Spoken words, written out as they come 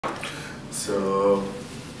So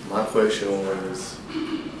my question was,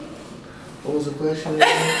 what was the question?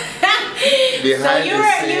 Behind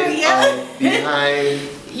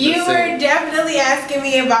You were definitely asking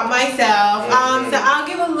me about myself. So I'll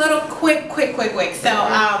give a little quick. So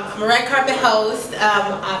I'm a red carpet host,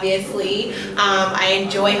 obviously. I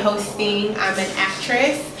enjoy hosting. I'm an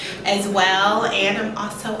actress as well, and I'm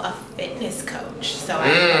also a fitness coach. So I'm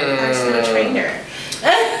a personal trainer.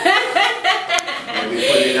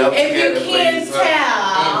 If you can't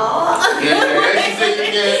tell.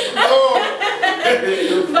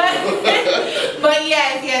 But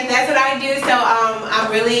yes, that's what I do. So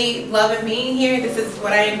I'm really loving being here. This is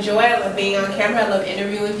what I enjoy. I love being on camera. I love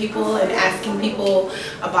interviewing people and asking people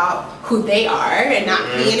about who they are and not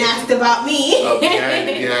being asked about me.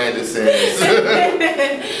 Behind the scenes.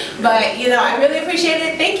 But I really appreciate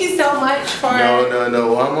it. Thank you so much for.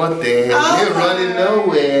 No. One more thing. You're running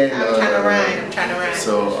nowhere. I'm trying to run.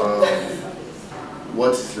 So,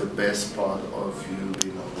 what's the best part of you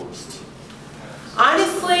being a host?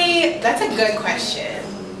 Honestly, that's a good question.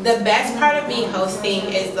 The best part of me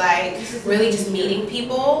hosting is like really just meeting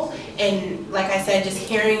people and, like I said, just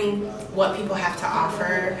hearing what people have to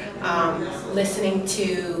offer, listening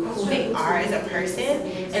to who they are as a person,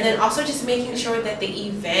 and then also just making sure that the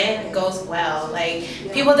event goes well. Like,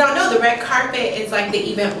 people don't know the red carpet is like the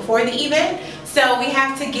event before the event. So we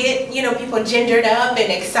have to get, people gingered up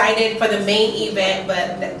and excited for the main event,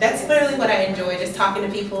 but that's really what I enjoy, just talking to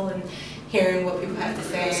people and hearing what people have to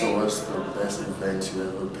say. So what's the best event you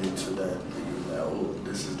ever been to that you're like, oh,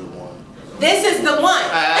 this is the one? This is the one.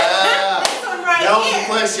 This one right that here.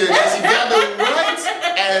 That was the question. Yes, you got the right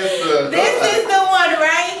answer. This is the one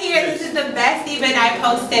right here. This is the best event I've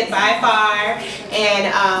hosted by far. And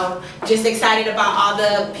just excited about all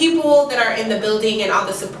the people that are in the building and all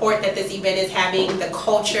the support that this event is having, the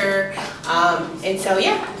culture. And so,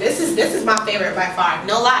 yeah, this is my favorite by far.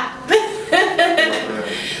 No lie.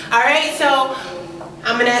 All right, so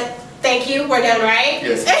I'm going to thank you. We're done, right?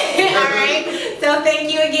 Yes. All right. So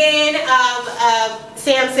thank you again,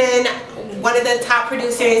 Samson, one of the top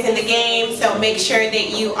producers in the game. So make sure that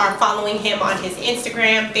you are following him on his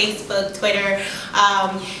Instagram, Facebook, Twitter,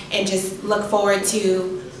 and just look forward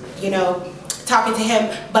to, talking to him.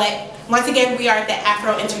 But once again, we are at the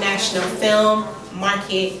Afro International Film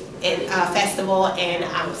Market and Festival, and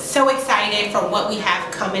I'm so excited for what we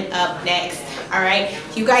have coming up next. All right,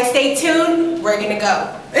 you guys stay tuned. We're gonna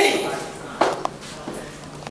go.